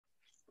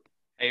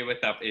Hey,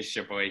 what's up? It's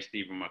your boy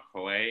Stephen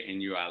McCoy,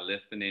 and you are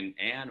listening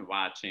and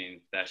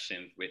watching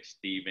Sessions with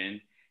Stephen.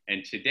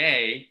 And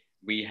today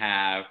we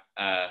have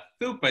a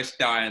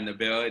superstar in the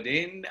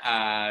building.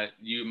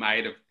 You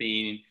might have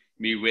seen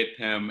me with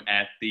him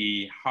at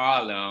the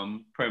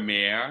Harlem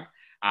premiere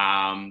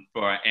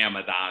for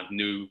Amazon's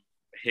new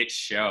hit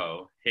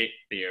show, hit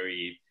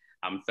series.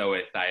 I'm so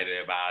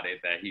excited about it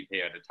that he's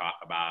here to talk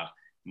about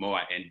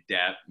more in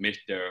depth,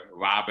 Mr.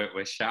 Robert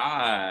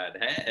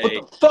Ri'chard. Hey.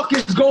 What the fuck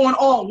is going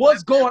on?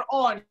 What's going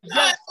on?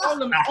 Yes,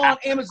 Harlem on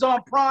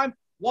Amazon Prime.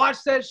 Watch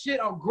that shit.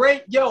 I'm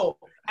great. Yo,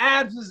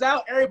 Abs is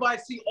out. Everybody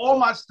see all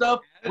my stuff.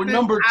 We're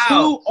number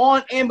 2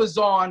 on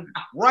Amazon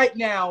right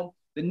now.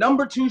 The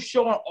number 2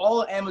 show on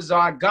all of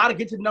Amazon. Gotta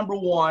get to number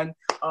 1.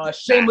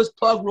 Shameless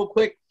plug real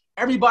quick.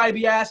 Everybody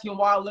be asking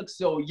why I look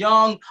so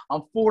young.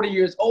 I'm 40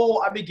 years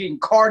old. I be getting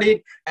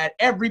carded at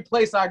every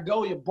place I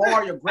go. Your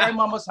bar, your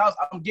grandmama's house,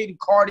 I'm getting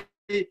carded.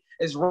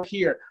 It's right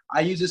here. I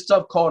use this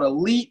stuff called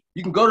Elite.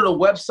 You can go to the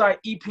website,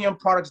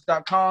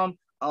 EPMproducts.com.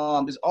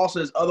 There's also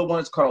this other one.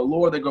 It's called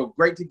Allure. They go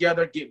great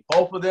together. Get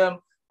both of them.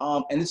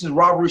 And this is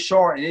Robert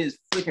Ri'chard, and it is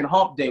freaking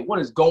hump day. What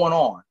is going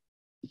on?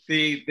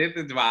 See, this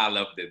is why I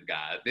love this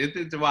guy. This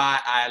is why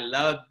I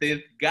love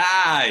this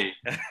guy.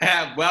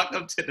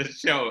 Welcome to the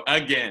show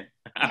again.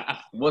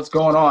 What's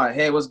going on?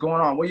 Hey, what's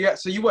going on? Well, yeah.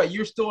 So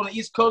you're still on the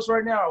East Coast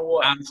right now, or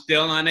what? I'm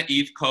still on the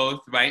East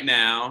Coast right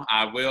now.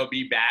 I will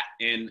be back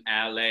in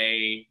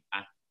LA.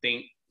 I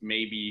think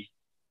maybe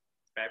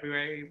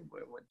February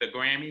with the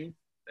Grammys.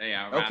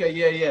 Okay,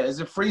 yeah. Is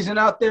it freezing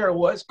out there or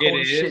what? It's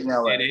cold as shit in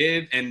LA. It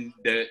is, and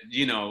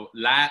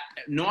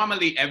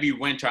normally every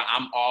winter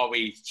I'm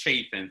always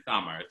chasing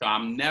summer, so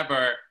I'm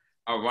never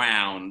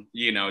around,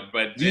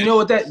 But do you know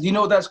what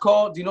that's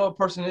called? Do you know what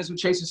person is who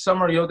chases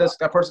summer? You know what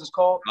that person's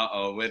called?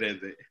 What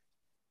is it?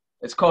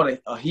 It's called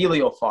a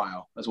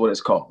heliophile. That's what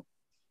it's called.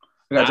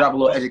 I gotta drop a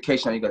little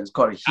education on you guys. It's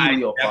called a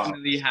heliophile. I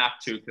definitely have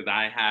to because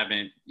I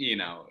haven't,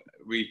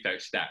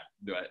 researched that.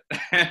 But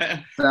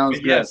sounds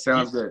good.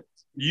 Sounds good.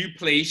 You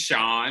play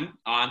Sean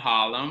on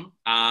Harlem.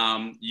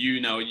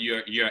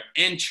 Your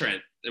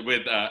entrance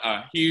with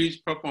a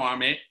huge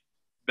performance.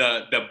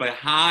 The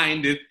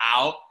behind is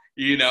out.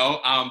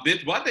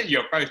 This wasn't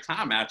your first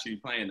time actually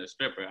playing a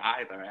stripper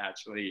either.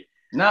 Actually,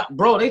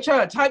 bro. They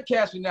try to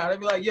typecast me now. They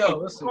be like, "Yo,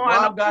 listen,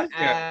 Rob got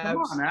abs.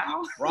 Come on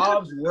now.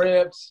 Rob's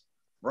ripped.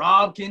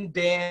 Rob can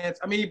dance.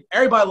 I mean,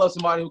 everybody loves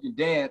somebody who can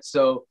dance.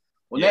 So."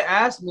 When they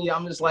ask me,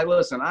 I'm just like,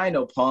 listen, I ain't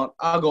no punk.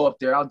 I'll go up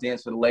there. I'll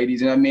dance for the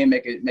ladies. And I mean,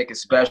 make it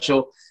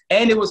special.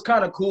 And it was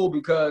kind of cool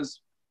because,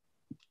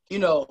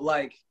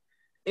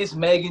 it's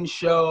Megan's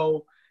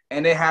show.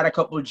 And they had a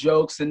couple of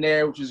jokes in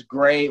there, which was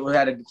great. We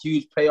had a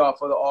huge payoff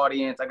for the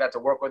audience. I got to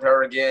work with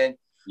her again.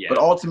 Yeah. But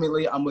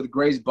ultimately, I'm with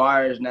Grace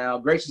Byers now.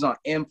 Grace is on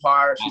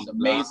Empire. She's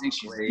amazing.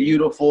 She's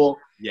beautiful.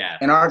 Yeah.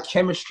 And our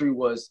chemistry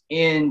was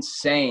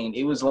insane.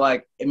 It was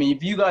like,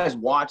 if you guys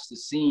watch the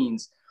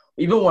scenes,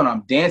 even when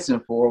I'm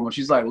dancing for her, when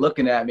she's like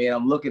looking at me and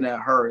I'm looking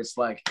at her, it's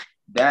like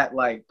that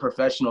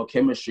professional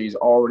chemistry is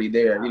already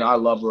there. I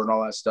love her and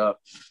all that stuff.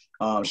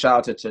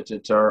 Shout out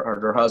to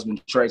her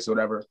husband, Trace, or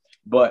whatever.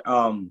 But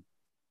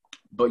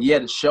yeah,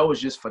 the show is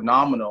just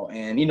phenomenal.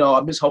 And,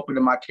 I'm just hoping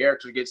that my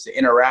character gets to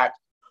interact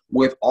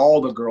with all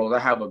the girls. I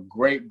have a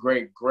great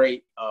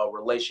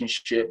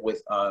relationship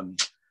with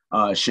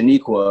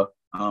Shaniqua.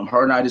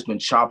 Her and I just been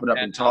chopping up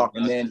and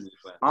talking. And then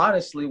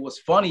honestly, what's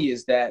funny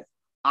is that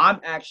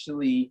I'm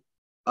actually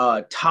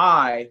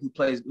Ty,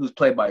 who's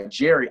played by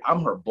Jerry.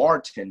 I'm her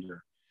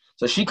bartender.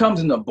 So she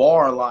comes in the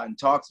bar a lot and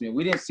talks to me.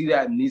 We didn't see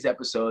that in these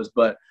episodes,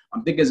 but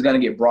I'm thinking it's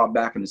going to get brought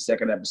back in the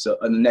second episode,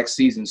 in the next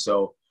season.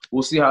 So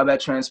we'll see how that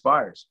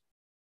transpires.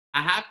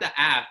 I have to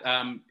ask,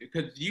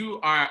 because you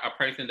are a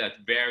person that's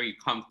very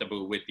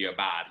comfortable with your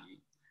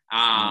body.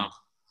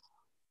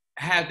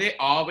 Has it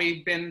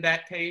always been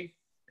that case?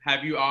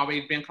 Have you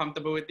always been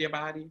comfortable with your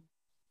body?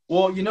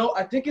 Well,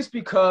 I think it's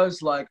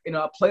because, I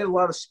played a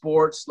lot of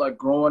sports,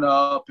 growing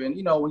up. And,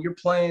 when you're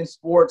playing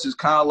sports, it's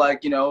kind of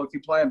like, if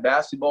you're playing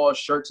basketball, it's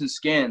shirts and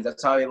skins.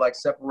 That's how they,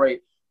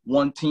 separate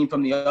one team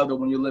from the other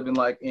when you're living,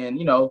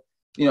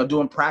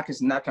 doing practice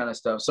and that kind of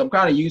stuff. So I'm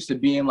kind of used to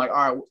being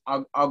all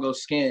right, I'll go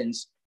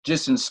skins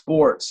just in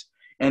sports.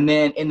 And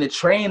then in the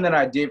training that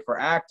I did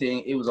for acting,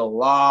 it was a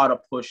lot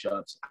of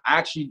push-ups. I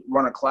actually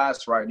run a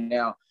class right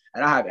now,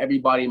 and I have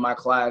everybody in my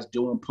class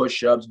doing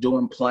push-ups,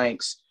 doing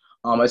planks.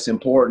 It's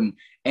important.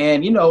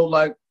 And,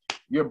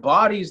 your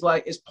body's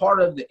it's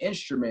part of the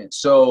instrument.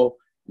 So,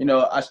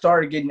 I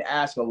started getting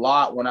asked a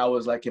lot when I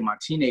was in my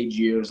teenage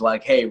years,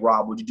 hey,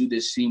 Rob, would you do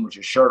this scene with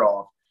your shirt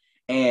off?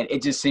 And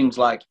it just seems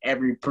like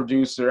every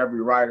producer,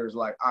 every writer is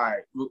like, all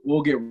right,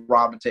 we'll get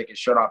Rob to take his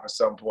shirt off at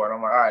some point.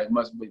 I'm like, all right, it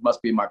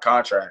must be in my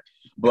contract.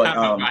 But,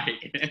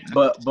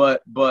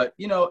 but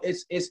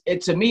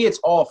it's to me, it's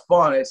all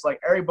fun. It's like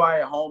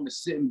everybody at home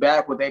is sitting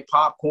back with their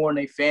popcorn,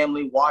 their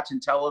family, watching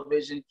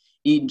television,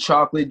 eating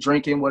chocolate,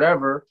 drinking,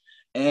 whatever.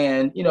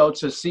 And,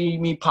 to see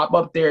me pop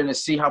up there and to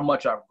see how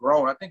much I've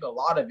grown, I think a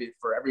lot of it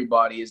for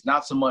everybody is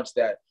not so much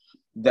that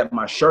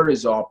my shirt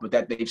is off, but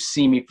that they've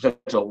seen me for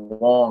such a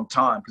long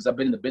time, because I've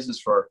been in the business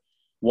for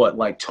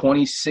like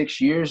 26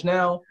 years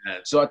now.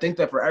 Yes. So I think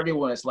that for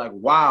everyone, it's like,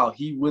 wow,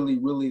 he really,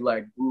 really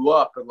like grew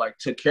up and like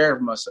took care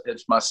of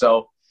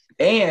myself.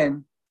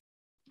 And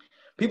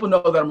people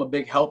know that I'm a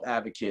big health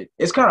advocate.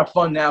 It's kind of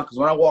fun now because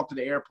when I walk to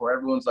the airport,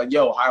 everyone's like,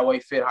 yo, highway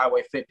fit,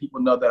 highway fit.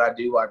 People know that I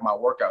do like my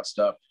workout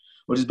stuff,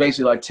 which is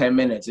basically like 10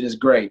 minutes. It is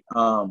great.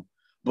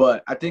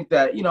 But I think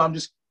that, I'm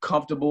just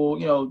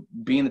comfortable,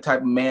 being the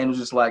type of man who's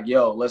just like,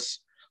 yo, let's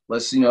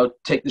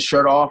take the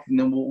shirt off and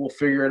then we'll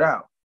figure it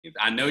out.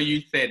 I know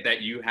you said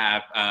that you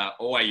have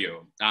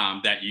oil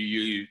that you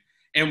use.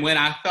 And when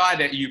I saw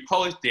that you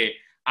posted,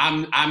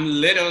 I'm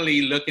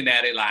literally looking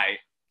at it like,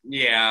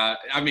 yeah,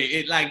 I mean,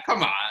 it like,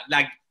 come on,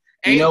 like,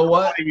 you know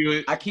what?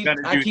 I keep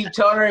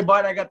telling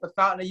everybody I got the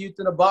fountain of youth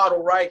in a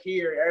bottle right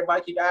here.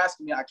 Everybody keep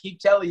asking me. I keep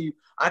telling you,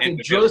 I can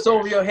drill this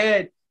over your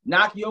head,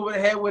 knock you over the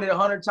head with it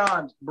 100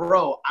 times.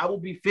 Bro, I will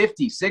be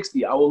 50,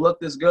 60. I will look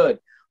this good.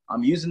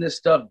 I'm using this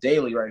stuff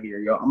daily right here,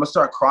 yo. I'm going to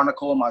start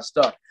chronicling my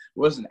stuff.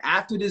 Listen,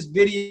 after this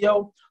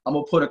video, I'm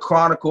going to put a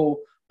chronicle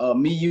of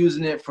me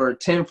using it for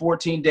 10,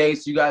 14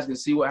 days so you guys can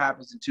see what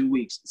happens in 2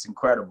 weeks. It's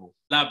incredible.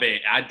 Love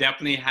it. I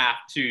definitely have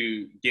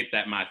to get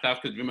that myself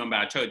because remember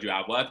I told you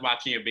I was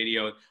watching your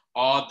videos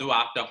all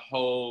throughout the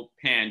whole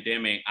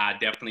pandemic. I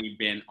definitely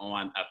been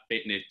on a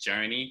fitness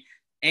journey.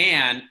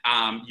 And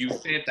you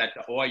said that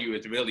the oil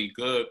is really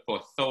good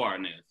for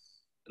soreness.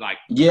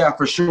 Yeah,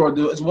 for sure,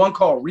 dude. It's one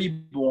called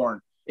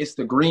Reborn. It's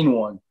the green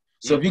one.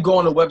 So if you go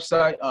on the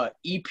website,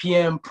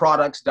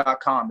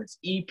 EPMproducts.com, it's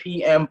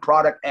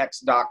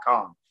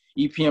EPMproductx.com,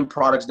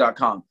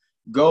 EPMproducts.com.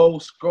 Go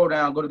scroll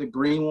down, go to the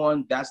green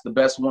one. That's the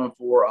best one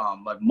for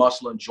like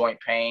muscle and joint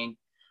pain,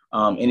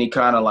 any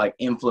kind of like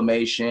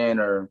inflammation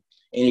or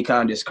any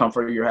kind of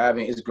discomfort you're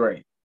having. It's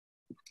great.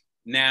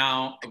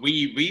 Now,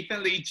 we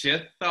recently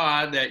just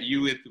saw that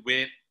you was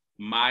with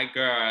my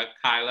girl,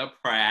 Kyla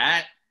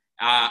Pratt.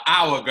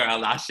 Our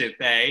girl, I should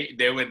say.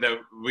 There was a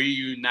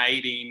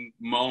reuniting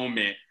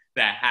moment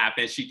that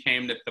happened. She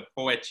came to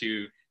support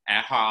you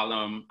at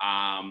HARLEM,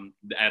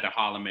 at a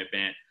HARLEM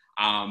event.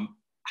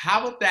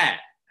 How was that?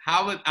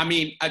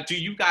 Do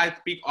you guys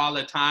speak all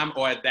the time,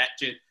 or is that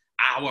just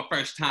our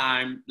first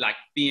time, like,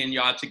 seeing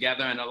y'all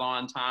together in a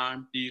long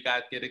time? Do you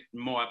guys get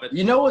more of it?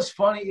 You know what's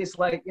funny? It's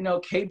like,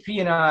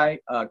 KP and I,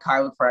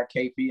 Kyla Pratt,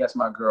 KP, that's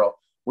my girl.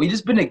 We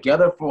just been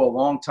together for a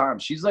long time.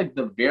 She's like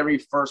the very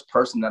first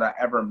person that I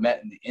ever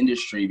met in the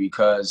industry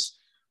because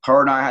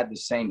her and I had the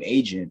same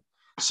agent.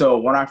 So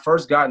when I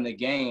first got in the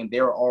game, they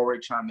were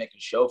already trying to make a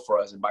show for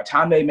us. And by the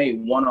time they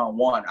made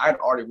one-on-one, I'd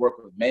already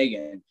worked with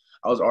Megan.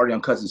 I was already on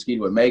Cousin Skeet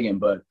with Megan.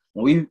 But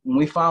when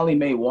we finally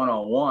made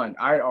one-on-one,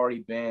 I'd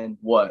already been,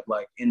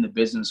 in the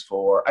business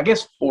for, I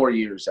guess, 4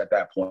 years at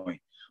that point.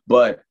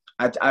 But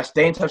I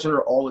stay in touch with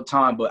her all the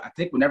time. But I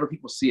think whenever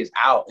people see us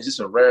out, it's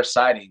just a rare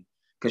sighting.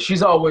 Because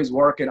she's always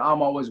working,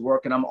 I'm always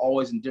working, I'm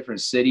always in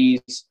different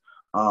cities.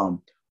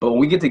 But when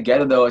we get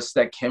together, though, it's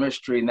that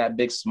chemistry and that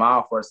big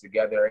smile for us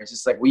together. It's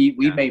just like we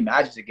made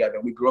magic together.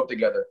 We grew up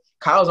together.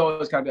 Kyle's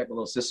always kind of like a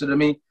little sister to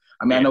me.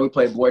 I mean, I know we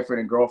played boyfriend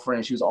and girlfriend,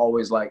 and she was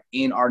always like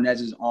in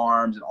Arnez's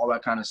arms and all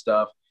that kind of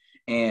stuff.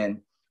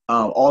 And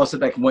all the stuff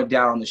that went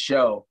down on the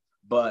show.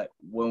 But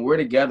when we're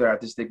together, I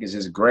just think it's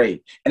just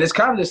great. And it's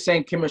kind of the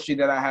same chemistry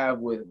that I have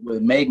with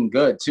Megan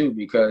Good, too,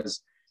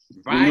 because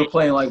we were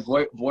playing like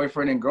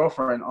boyfriend and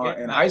girlfriend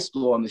in high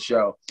school on the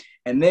show.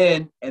 And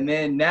then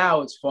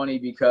now it's funny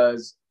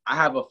because I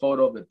have a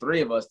photo of the three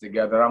of us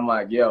together. I'm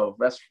like, yo,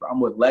 I'm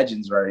with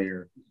legends right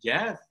here.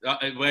 Yes.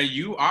 Well,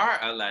 you are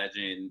a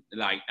legend.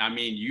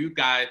 You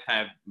guys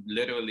have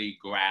literally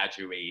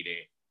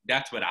graduated.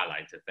 That's what I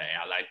like to say.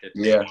 I like to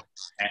say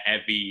at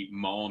every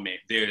moment,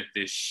 there's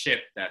this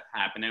shift that's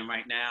happening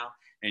right now.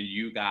 And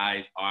you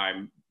guys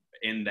are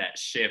in that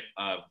shift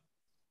of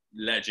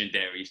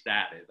legendary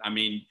status. I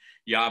mean,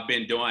 y'all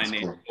been doing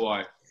it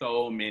for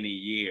so many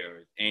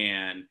years,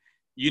 and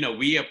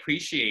we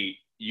appreciate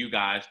you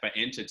guys for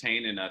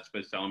entertaining us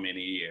for so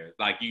many years.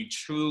 Like, you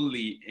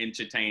truly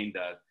entertained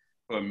us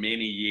for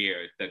many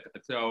years.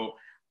 So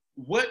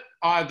what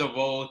are the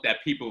roles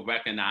that people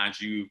recognize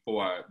you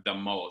for the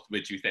most,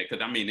 would you say?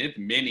 Because I mean, it's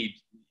many.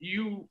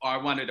 You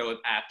are one of those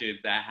actors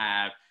that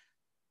have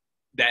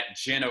that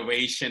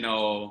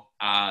generational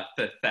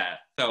success.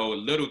 So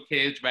little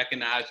kids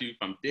recognize you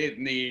from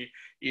Disney,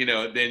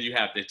 then you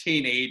have the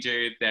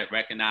teenagers that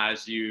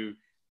recognize you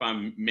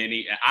from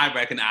many. I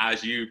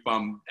recognize you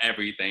from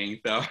everything.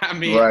 So I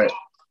mean, what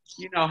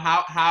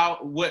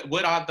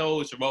are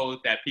those roles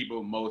that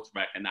people most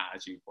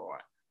recognize you for?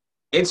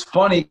 It's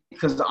funny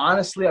because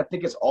honestly, I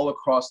think it's all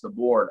across the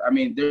board. I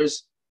mean,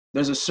 there's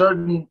a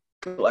certain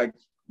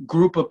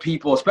group of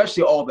people,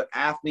 especially all the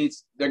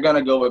athletes, they're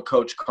gonna go with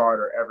Coach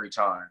Carter every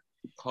time.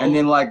 And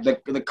then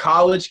the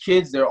college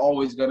kids, they're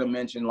always gonna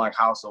mention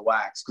House of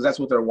Wax because that's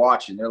what they're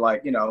watching. They're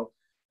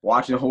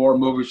watching horror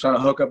movies, trying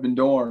to hook up in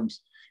dorms.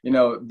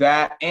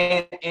 That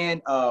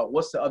and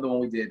what's the other one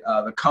we did?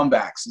 The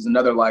Comebacks is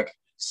another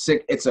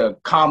it's a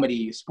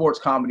comedy, sports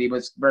comedy, but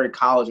it's very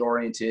college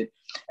oriented.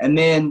 And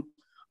then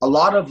a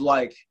lot of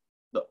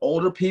the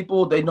older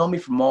people, they know me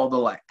from all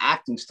the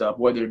acting stuff,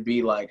 whether it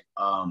be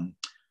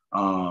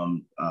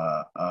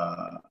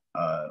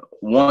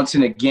Once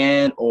and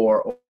Again,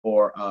 or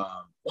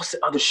what's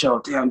the other show?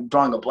 Damn, I'm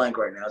drawing a blank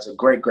right now. It's a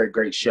great, great,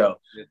 great show.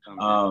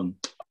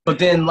 But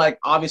then, like,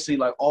 obviously,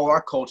 like all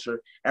our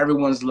culture,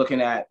 everyone's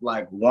looking at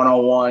like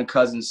 101,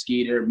 Cousin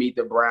Skeeter, Meet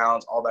the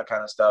Browns, all that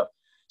kind of stuff.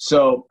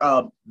 So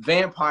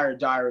Vampire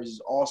Diaries is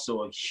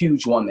also a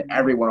huge one that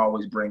everyone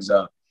always brings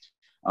up.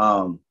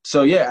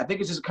 So yeah, I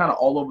think it's just kind of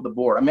all over the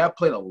board. I mean, I've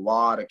played a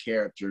lot of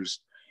characters,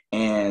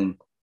 and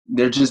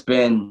there's just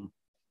been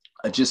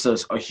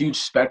a huge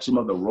spectrum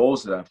of the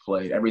roles that I've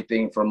played.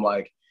 Everything from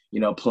like,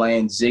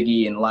 playing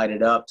Ziggy and Light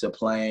It Up to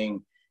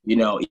playing,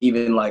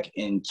 even like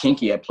in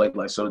Kinky, I played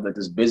like sort of like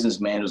this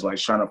businessman who's like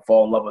trying to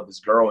fall in love with this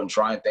girl and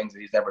trying things that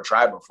he's never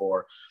tried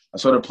before. I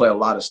sort of play a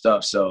lot of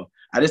stuff. So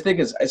I just think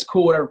it's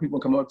cool whenever people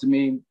come up to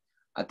me.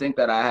 I think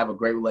that I have a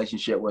great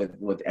relationship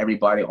with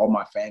everybody, all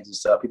my fans and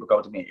stuff. People come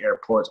up to me at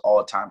airports all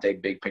the time,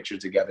 take big pictures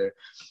together.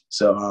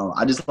 So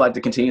I just like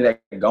to continue that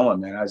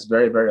going, man. It's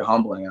very, very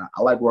humbling. And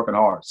I like working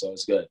hard, so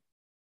it's good.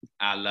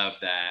 I love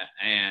that.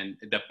 And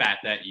the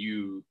fact that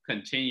you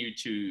continue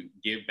to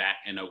give back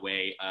in a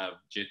way of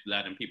just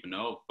letting people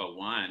know, for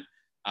one,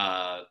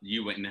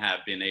 you wouldn't have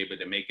been able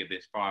to make it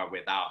this far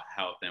without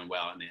health and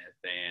wellness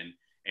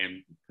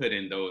and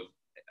putting those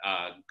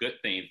good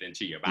things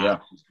into your body,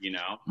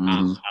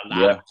 A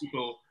lot of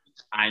people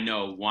I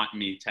know want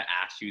me to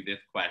ask you this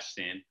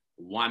question,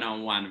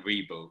 one-on-one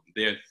reboot.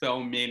 There's so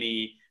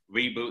many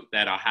reboots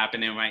that are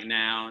happening right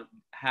now.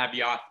 Have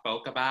y'all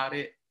spoke about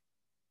it?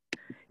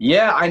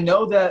 Yeah, I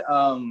know that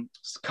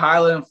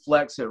Kyla and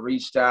Flex have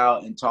reached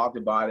out and talked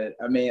about it.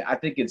 I mean, I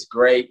think it's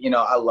great.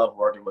 I love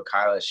working with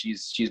Kyla.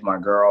 She's my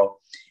girl.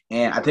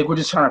 And I think we're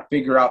just trying to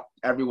figure out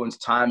everyone's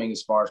timing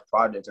as far as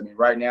projects. I mean,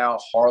 right now,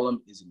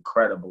 Harlem is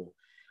incredible.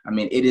 I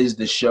mean, it is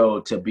the show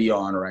to be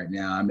on right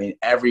now. I mean,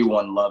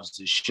 everyone loves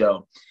this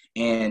show.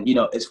 And,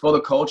 it's for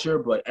the culture,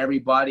 but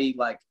everybody,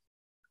 like,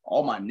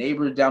 all my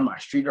neighbors down my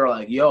street are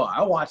like, yo,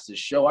 I watch this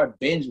show. I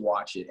binge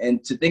watch it.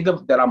 And to think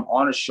of that I'm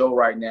on a show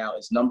right now,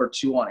 it's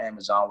 #2 on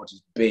Amazon, which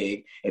is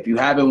big. If you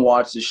haven't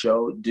watched the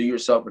show, do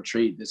yourself a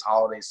treat this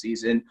holiday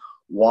season.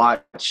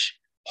 Watch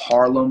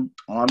Harlem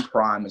on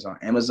Prime. It's on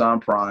Amazon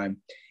Prime.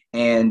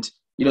 And,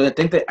 to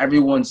think that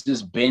everyone's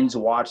just binge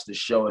watched the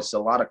show, it's a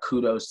lot of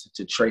kudos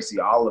to Tracy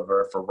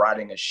Oliver for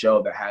writing a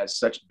show that has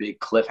such big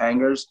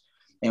cliffhangers.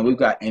 And we've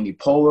got Amy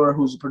Poehler,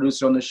 who's a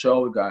producer on the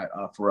show. We've got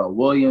Pharrell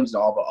Williams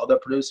and all the other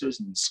producers,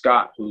 and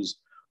Scott, who's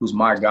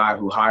my guy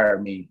who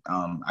hired me.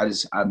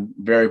 I'm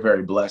very,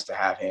 very blessed to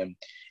have him,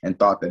 and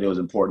thought that it was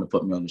important to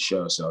put me on the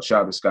show. So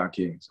shout out to Scott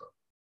King. So.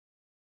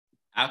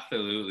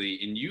 Absolutely.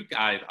 And you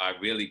guys are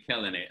really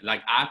killing it.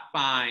 Like, I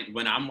find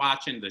when I'm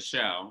watching the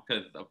show,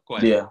 because of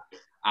course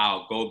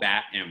I'll go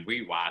back and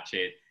rewatch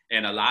it.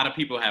 And a lot of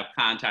people have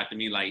contacted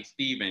me like,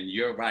 Steven,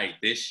 you're right.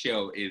 This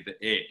show is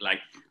it. Like,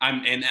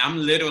 I'm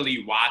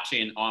literally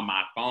watching on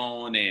my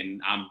phone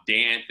and I'm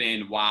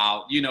dancing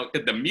while,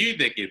 because the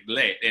music is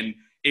lit and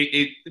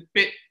it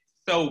fits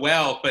so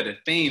well for the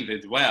scenes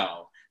as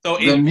well. So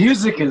the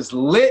music is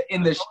lit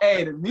in the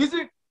shade. The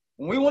music,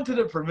 when we went to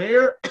the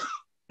premiere,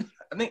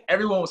 I think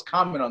everyone was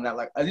commenting on that.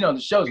 Like, the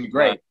show's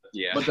great,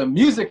 but the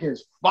music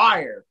is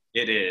fire.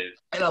 It is.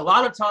 And a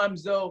lot of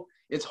times, though,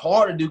 it's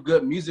hard to do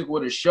good music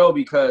with a show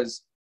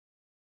because,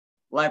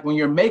 like, when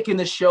you're making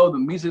the show, the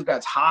music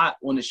that's hot,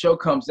 when the show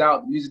comes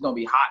out, the music don't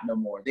be hot no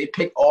more. They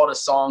pick all the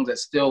songs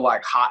that's still,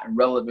 like, hot and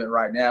relevant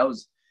right now. It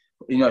was,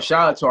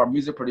 shout out to our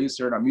music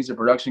producer and our music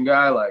production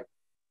guy. Like,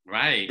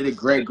 right. They did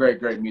great, great,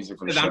 great music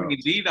for the show. I mean,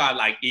 these are,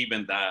 like,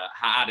 even the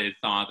hottest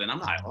songs. And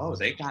I'm like, oh,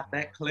 they got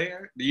that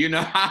clear?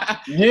 Yeah,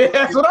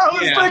 that's what I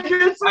was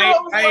thinking,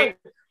 too.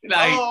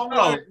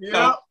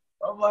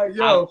 I'm like,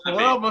 yo,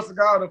 Pharrell must have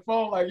got on the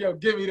phone like, yo,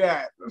 give me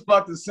that. I'm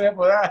about to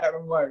sample that.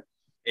 I'm like,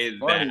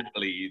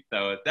 exactly.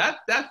 So that's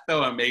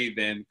so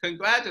amazing.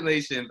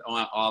 Congratulations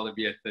on all of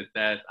your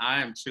success.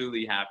 I am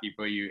truly happy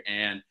for you,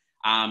 and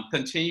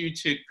continue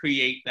to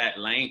create that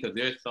lane, because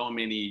there's so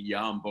many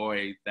young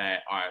boys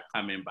that are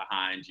coming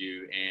behind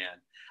you,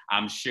 and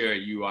I'm sure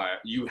you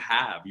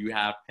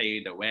have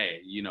paved the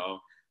way,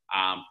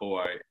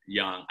 for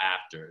young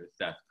actors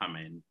that's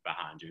coming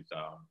behind you.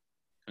 So.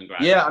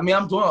 Yeah, I mean,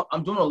 I'm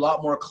doing a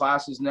lot more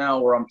classes now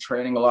where I'm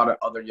training a lot of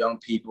other young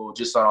people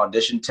just on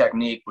audition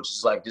technique, which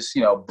is like just,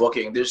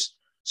 booking. There's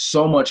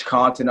so much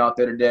content out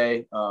there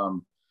today.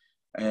 And,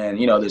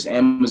 there's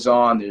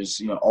Amazon,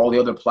 there's, all the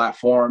other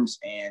platforms,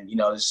 and,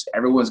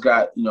 everyone's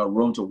got,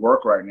 room to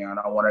work right now. And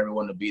I want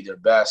everyone to be their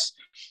best.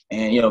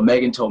 And,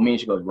 Megan told me,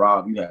 she goes,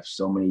 Rob, you have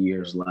so many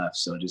years left.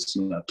 So just,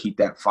 keep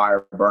that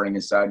fire burning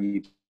inside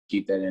you,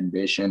 keep that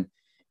ambition.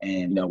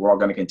 And, we're all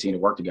going to continue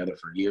to work together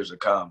for years to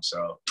come.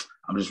 So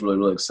I'm just really,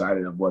 really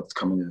excited of what's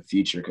coming in the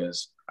future,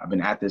 because I've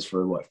been at this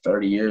for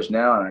 30 years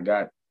now, and I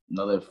got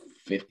another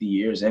 50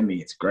 years in me.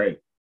 It's great.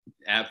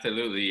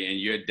 Absolutely. And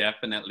you're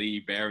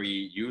definitely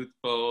very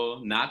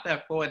youthful, not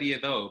that 40 years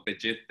old, but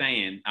just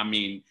saying, I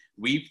mean,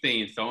 we've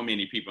seen so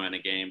many people in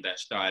the game that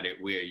started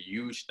where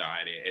you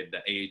started, at the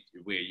age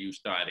where you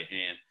started.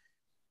 And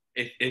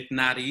it's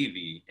not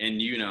easy,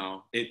 and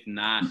it's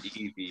not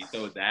easy.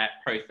 So that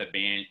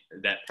perseverance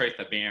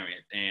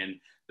and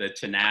the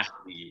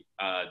tenacity,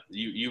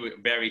 you were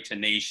very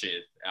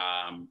tenacious.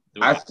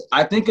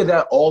 I think of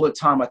that all the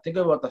time. I think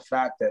about the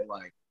fact that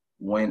like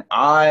when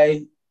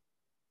I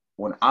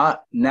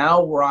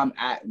now where I'm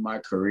at in my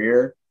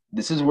career,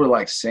 this is where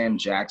like Sam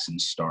Jackson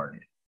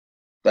started.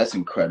 That's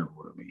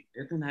incredible to me.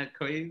 Isn't that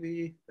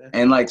crazy?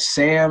 And like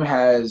Sam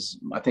has,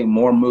 I think,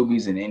 more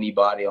movies than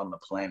anybody on the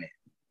planet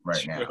right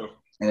True. now.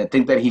 And I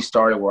think that he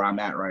started where I'm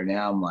at right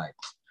now. I'm like,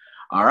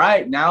 all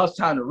right, now it's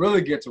time to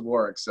really get to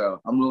work. So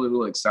I'm really,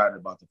 really excited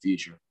about the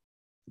future.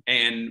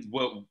 And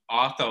what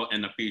also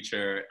in the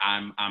future,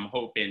 I'm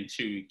hoping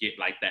to get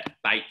like that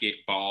psychic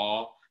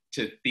ball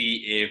to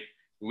see if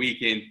we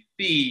can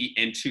see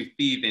into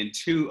season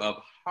 2 of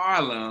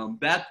Harlem.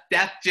 That's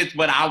just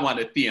what I want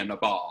to see in the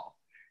ball.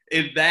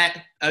 Is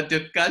that a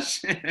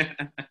discussion?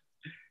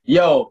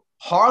 Yo,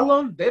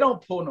 Harlem, they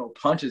don't pull no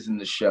punches in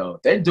the show.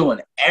 They're doing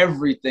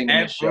everything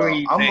in the show.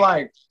 I'm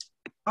like,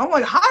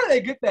 how did they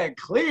get that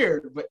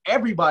cleared? But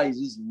everybody's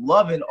just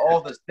loving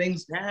all the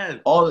things, yes,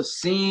 all the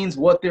scenes,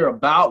 what they're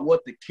about,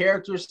 what the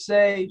characters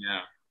say.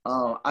 Yeah.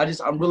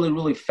 I'm really,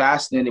 really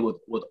fascinated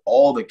with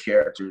all the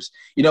characters.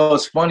 You know,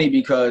 it's funny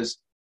because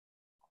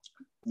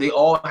they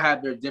all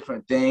have their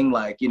different thing.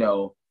 Like, you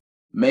know,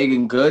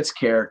 Megan Good's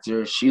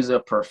character, she's a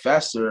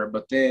professor,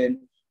 but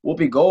then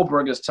Whoopi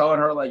Goldberg is telling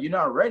her, like, you're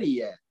not ready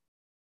yet.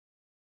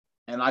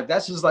 And like,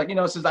 that's just like, you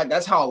know, it's just like,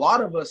 that's how a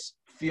lot of us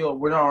feel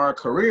we're in our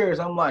careers.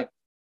 I'm like,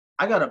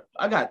 I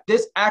got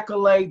this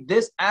accolade,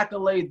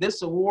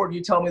 this award.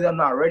 You tell me that I'm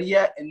not ready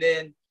yet. And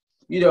then,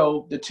 you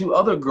know, the two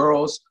other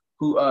girls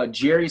who,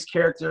 Jerry's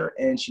character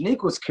and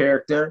Shaniqua's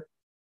character,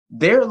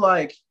 they're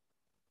like,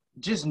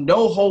 just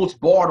no holds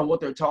barred on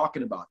what they're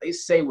talking about. They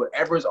say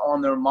whatever's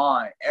on their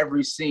mind,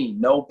 every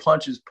scene, no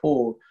punches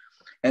pulled.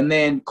 And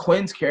then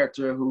Quinn's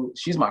character, who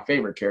she's my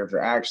favorite character,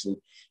 actually,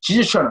 she's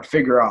just trying to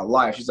figure out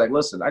life. She's like,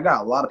 listen, I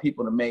got a lot of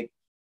people to make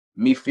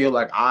me feel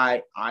like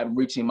I'm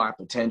reaching my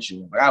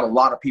potential. I have a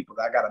lot of people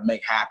that I got to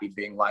make happy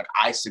being like,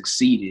 I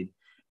succeeded.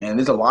 And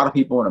there's a lot of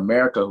people in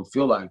America who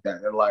feel like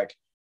that. They're like,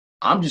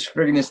 I'm just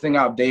figuring this thing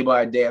out day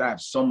by day, and I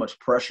have so much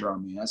pressure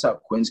on me. That's how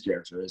Quinn's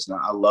character is. And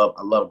I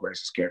love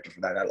Grace's character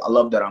for that. I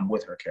love that I'm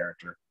with her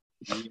character.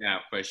 Yeah,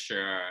 for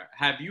sure.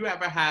 Have you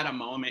ever had a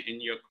moment in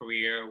your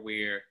career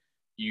where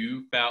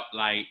you felt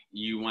like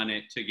you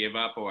wanted to give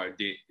up, or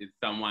did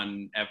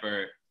someone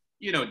ever,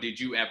 you know, did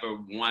you ever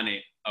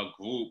wanted a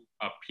group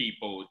of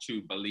people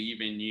to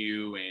believe in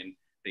you and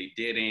they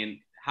didn't?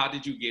 How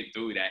did you get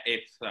through that,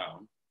 if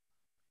so?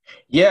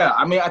 Yeah,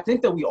 I mean, I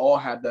think that we all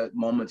had that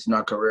moments in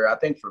our career. I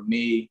think for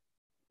me,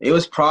 it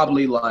was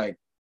probably like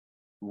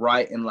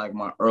right in like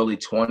my early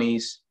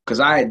 20s,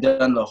 because I had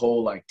done the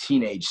whole like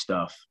teenage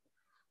stuff.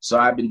 So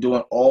I've been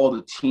doing all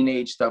the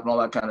teenage stuff and all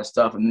that kind of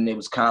stuff. And then it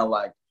was kind of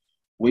like,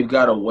 we've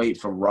got to wait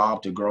for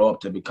Rob to grow up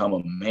to become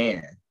a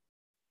man.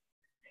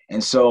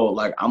 And so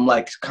like, I'm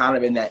like kind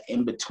of in that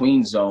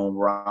in-between zone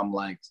where I'm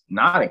like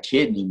not a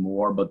kid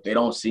anymore, but they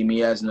don't see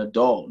me as an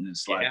adult. And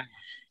it's like,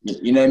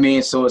 you know what I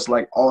mean? So it's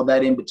like all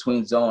that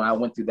in-between zone. I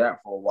went through that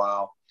for a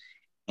while.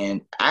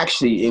 And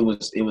actually it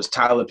was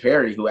Tyler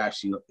Perry who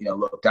actually, you know,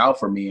 looked out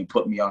for me and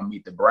put me on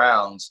Meet the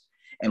Browns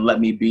and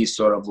let me be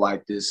sort of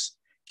like this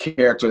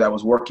character that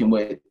was working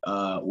with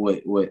the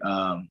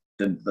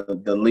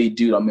lead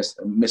dude on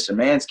Mr.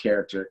 Man's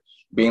character,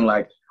 being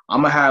like,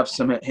 I'm gonna have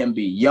him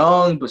be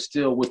young but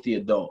still with the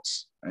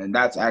adults. And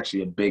that's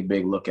actually a big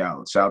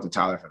lookout. Shout out to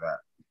Tyler for that.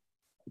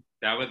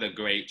 That was a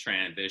great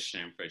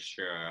transition for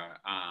sure.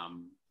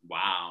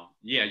 Wow.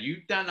 Yeah,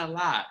 you've done a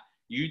lot.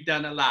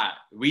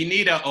 We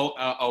need a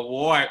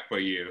award for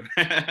you.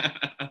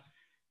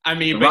 I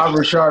mean,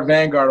 Robert Ri'chard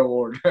Vanguard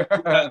Award.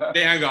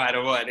 Vanguard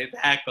Award,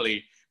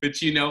 exactly.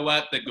 But you know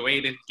what? The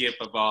greatest gift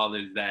of all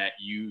is that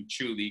you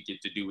truly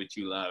get to do what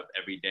you love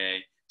every day,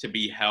 to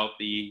be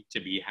healthy, to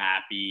be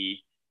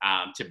happy,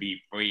 to be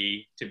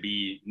free, to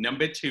be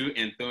number 2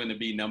 and soon to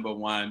be number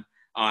 1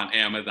 on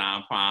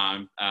Amazon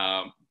Prime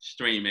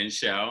streaming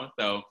show.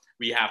 So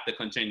we have to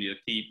continue to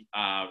keep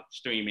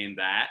streaming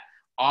that.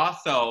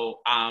 Also,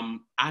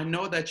 I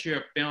know that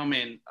you're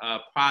filming a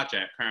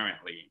project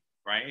currently,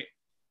 right?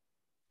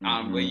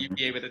 Will you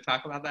be able to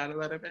talk about that a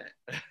little bit?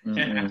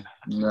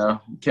 No,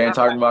 can't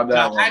talk about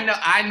that one.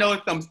 I know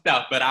some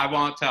stuff, but I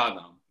won't tell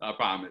them. I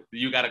promise.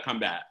 You got to come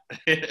back.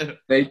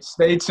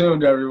 Stay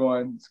tuned,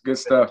 everyone. It's good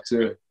stuff,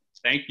 too.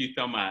 Thank you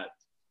so much.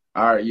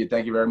 All right.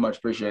 Thank you very much.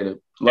 Appreciate it.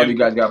 Love you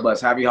guys. God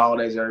bless. Happy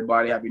holidays,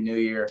 everybody. Happy New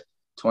Year.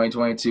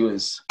 2022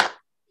 is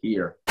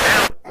here.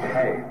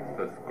 Hey,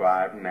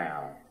 subscribe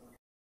now.